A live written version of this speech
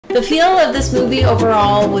The feel of this movie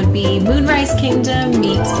overall would be Moonrise Kingdom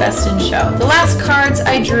meets Best in Show. The last cards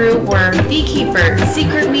I drew were Beekeeper,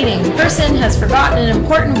 Secret Meeting, Person Has Forgotten an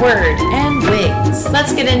Important Word, and Wigs.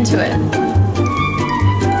 Let's get into it.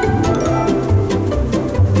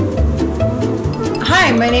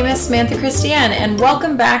 Hi, my name is Samantha Christiane, and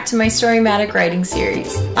welcome back to my Storymatic writing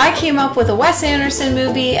series. I came up with a Wes Anderson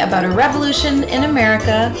movie about a revolution in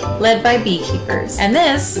America led by beekeepers. And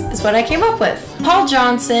this is what I came up with. Paul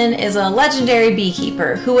Johnson is a legendary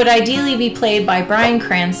beekeeper who would ideally be played by Bryan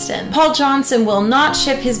Cranston. Paul Johnson will not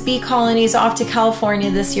ship his bee colonies off to California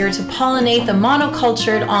this year to pollinate the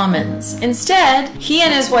monocultured almonds. Instead, he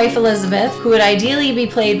and his wife Elizabeth, who would ideally be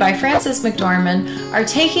played by Frances McDormand, are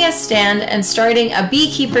taking a stand and starting a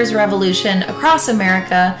beekeepers revolution across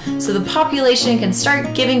America so the population can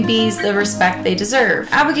start giving bees the respect they deserve.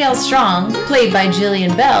 Abigail Strong, played by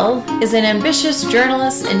Jillian Bell, is an ambitious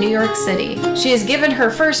journalist in New York City. She has given her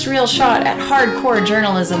first real shot at hardcore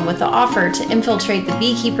journalism with the offer to infiltrate the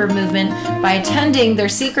beekeeper movement by attending their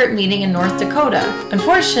secret meeting in North Dakota.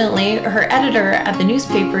 Unfortunately, her editor at the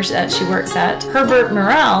newspaper that she works at, Herbert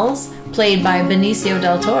Morales, played by Benicio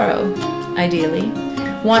del Toro, ideally,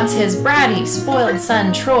 wants his bratty, spoiled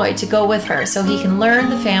son Troy to go with her so he can learn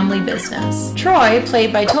the family business. Troy,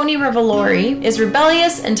 played by Tony Revolori, is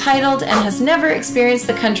rebellious, entitled, and has never experienced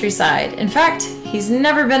the countryside. In fact, he's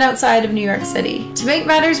never been outside of New York City. To make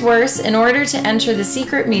matters worse, in order to enter the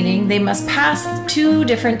secret meeting, they must pass 2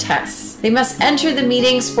 different tests. They must enter the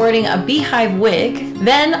meeting sporting a beehive wig,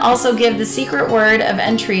 then also give the secret word of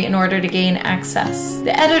entry in order to gain access.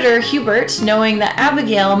 The editor, Hubert, knowing that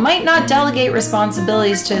Abigail might not delegate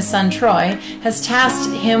responsibilities to his son Troy, has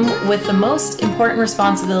tasked him with the most important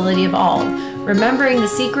responsibility of all, remembering the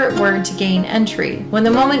secret word to gain entry. When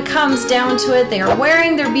the moment comes down to it, they are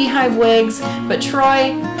wearing their beehive wigs, but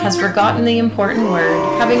Troy has forgotten the important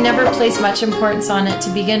word, having never placed much importance on it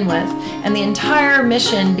to begin with, and the entire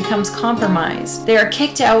mission becomes compromised. They are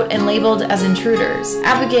kicked out and labeled as intruders.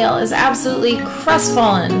 Abigail is absolutely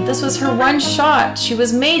crestfallen. This was her one shot. She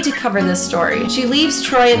was made to cover this story. She leaves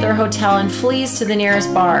Troy at their hotel and flees to the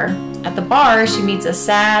nearest bar. At the bar, she meets a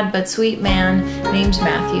sad but sweet man named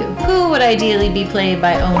Matthew, who would ideally be played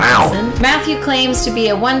by Owen Wilson. Matthew claims to be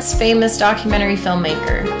a once famous documentary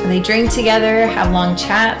filmmaker. They drink together, have long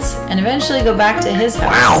chats, and eventually go back to his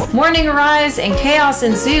house. Morning arrives and chaos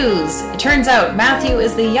ensues. It turns out Matthew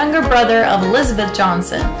is the younger brother of Elizabeth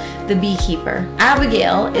Johnson, the beekeeper.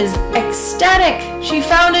 Abigail is ecstatic. She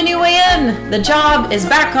found a new way in. The job is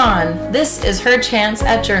back on. This is her chance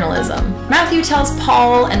at journalism. Matthew tells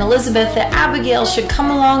Paul and Elizabeth that Abigail should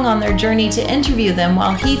come along on their journey to interview them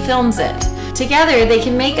while he films it. Together, they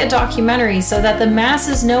can make a documentary so that the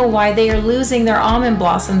masses know why they are losing their almond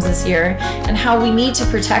blossoms this year and how we need to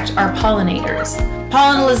protect our pollinators.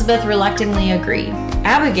 Paul and Elizabeth reluctantly agree.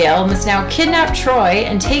 Abigail must now kidnap Troy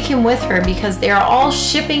and take him with her because they are all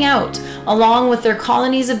shipping out, along with their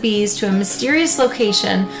colonies of bees, to a mysterious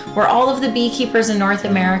location where all of the beekeepers in North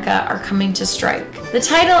America are coming to strike. The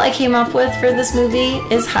title I came up with for this movie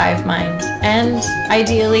is Hive Mind, and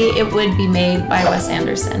ideally it would be made by Wes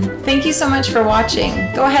Anderson. Thank you so much for watching.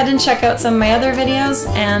 Go ahead and check out some of my other videos,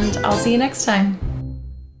 and I'll see you next time.